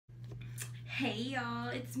Hey y'all,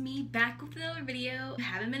 it's me back with another video.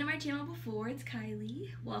 Haven't been on my channel before, it's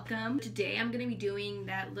Kylie. Welcome. Today I'm gonna be doing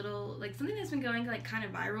that little, something that's been going kind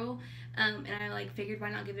of viral. And I figured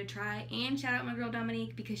why not give it a try. And shout out my girl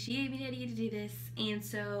Dominique because she gave me the idea to do this. And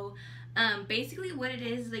so basically what it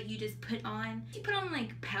is you just put on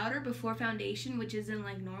powder before foundation, which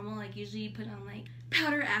isn't normal. Usually you put on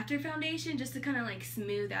powder after foundation just to kind of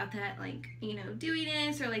smooth out that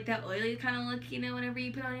dewiness or that oily kind of look, whenever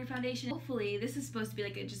you put on your foundation. Hopefully this is supposed to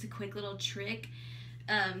be just a quick little trick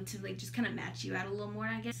to just kind of match you out a little more,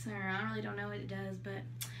 I guess. Or I really don't know what it does, but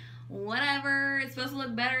whatever. It's supposed to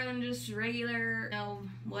look better than just regular,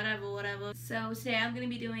 whatever. So today I'm gonna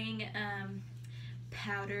be doing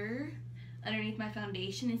powder underneath my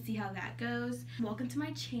foundation and see how that goes. Welcome to my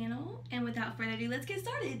channel, and without further ado, let's get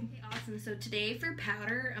started. Okay, awesome. So today for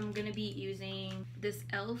powder, I'm gonna be using this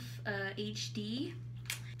E.l.f. HD,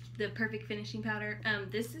 the perfect finishing powder.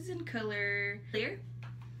 This is in color clear.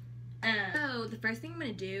 So the first thing I'm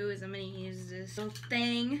gonna do is I'm gonna use this little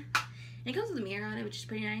thing, and it comes with a mirror on it, which is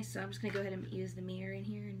pretty nice. So I'm just gonna go ahead and use the mirror in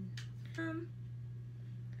here, and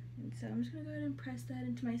so I'm just gonna go ahead and press that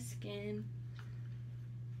into my skin.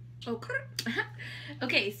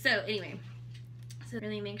 Okay, so anyway, so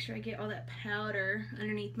really make sure I get all that powder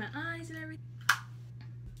underneath my eyes and everything.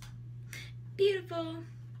 Beautiful.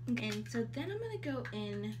 And so then I'm gonna go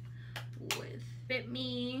in with Fit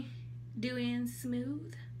Me Dewy and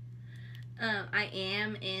Smooth. I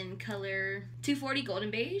am in color 240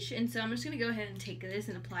 Golden Beige, and so I'm just gonna go ahead and take this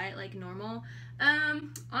and apply it like normal.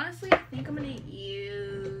 Honestly, I think I'm gonna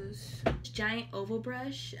use this giant oval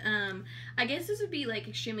brush. I guess this would be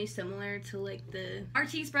extremely similar to the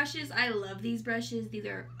Artiste brushes. I love these brushes. These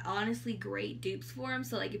are honestly great dupes for them.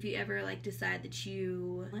 So if you ever decide that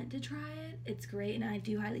you want to try it, it's great, and I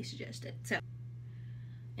do highly suggest it. So,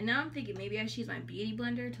 and now I'm thinking maybe I should use my beauty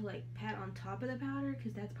blender to pat on top of the powder,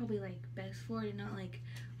 because that's probably best for it, and not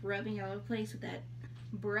rubbing it all over the place with that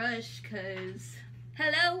brush, because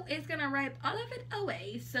hello, it's gonna wipe all of it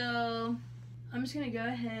away. So I'm just gonna go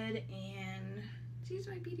ahead and use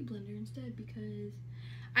my beauty blender instead, because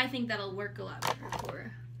I think that'll work a lot better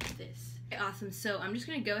for this. Okay, awesome. So I'm just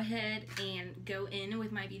gonna go ahead and go in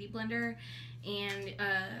with my beauty blender and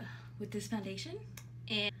with this foundation,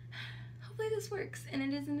 and hopefully this works and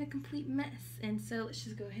it isn't a complete mess. And so let's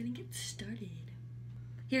just go ahead and get started.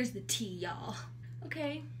 Here's the tea, y'all.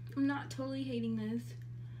 Okay, I'm not totally hating this.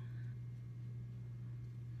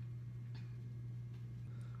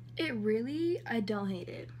 I don't hate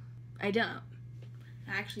it. I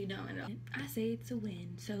actually don't at all. I say it's a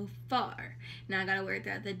win so far. Now I gotta wear it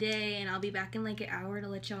throughout the day, and I'll be back in an hour to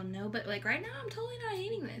let y'all know. But right now, I'm totally not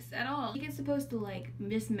hating this at all. I think it's supposed to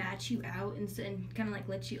mismatch you out and kind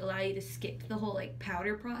of allow you to skip the whole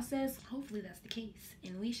powder process. Hopefully that's the case,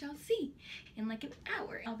 and we shall see in an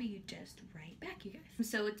hour. I'll be just right back, you guys.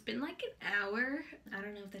 So it's been an hour. I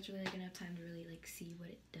don't know if that's really enough time to really see what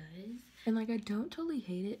it does. And I don't totally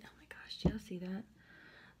hate it. Oh my gosh, do y'all see that?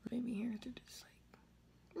 Let me hear through this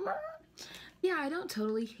yeah, I don't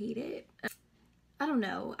totally hate it. I don't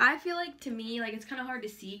know. I feel to me, it's kind of hard to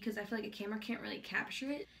see, because I feel a camera can't really capture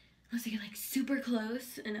it unless I get super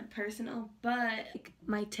close and up personal. But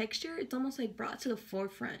my texture, it's almost brought to the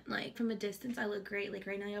forefront. From a distance, I look great.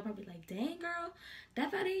 Right now, y'all probably dang girl,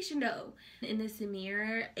 that foundation though. In this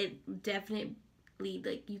mirror, it definitely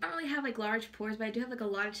you don't really have large pores, but I do have a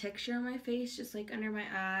lot of texture on my face, just under my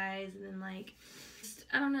eyes, and then just,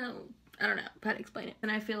 I don't know how to explain it.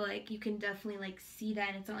 And I feel you can definitely see that,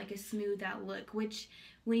 and it's not a smooth out look, which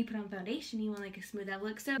when you put on foundation, you want a smooth out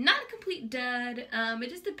look. So not a complete dud. It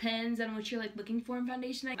just depends on what you're looking for in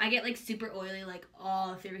foundation. I get super oily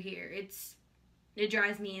all through here. It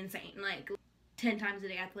drives me insane. 10 times a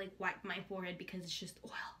day I have to wipe my forehead because it's just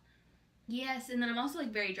oil. Yes, and then I'm also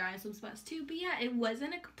very dry in some spots too. But yeah, it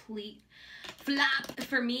wasn't a complete flop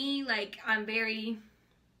for me. I'm very,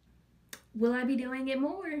 will I be doing it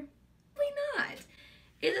more? Probably not.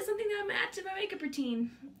 Is it something that I'm gonna add to my makeup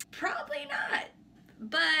routine? Probably not.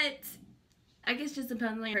 But I guess just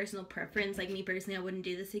depends on personal preference. Me personally, I wouldn't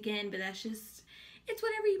do this again, but that's just, it's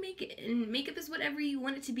whatever you make it, and makeup is whatever you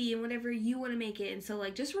want it to be and whatever you want to make it. And so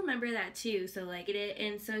just remember that too. So get it.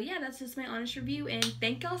 And so yeah, that's just my honest review, and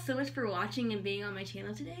thank y'all so much for watching and being on my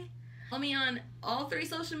channel today. Follow me on all 3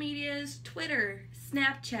 social medias: Twitter,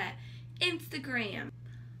 Snapchat, Instagram,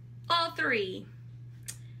 all 3.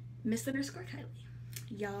 Miss_Kylie.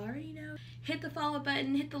 Y'all already know. Hit the follow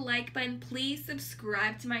button, hit the like button. Please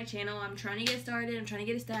subscribe to my channel. I'm trying to get started. I'm trying to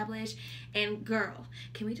get established. And girl,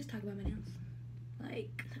 can we just talk about my nails?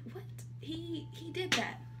 What? He did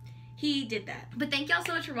that. he did that. But thank y'all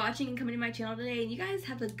so much for watching and coming to my channel today, and you guys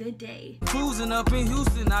have a good day. Cruising up in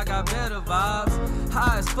Houston, I got better vibes.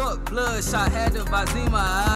 High as fuck, bloodshot, had to Vizima.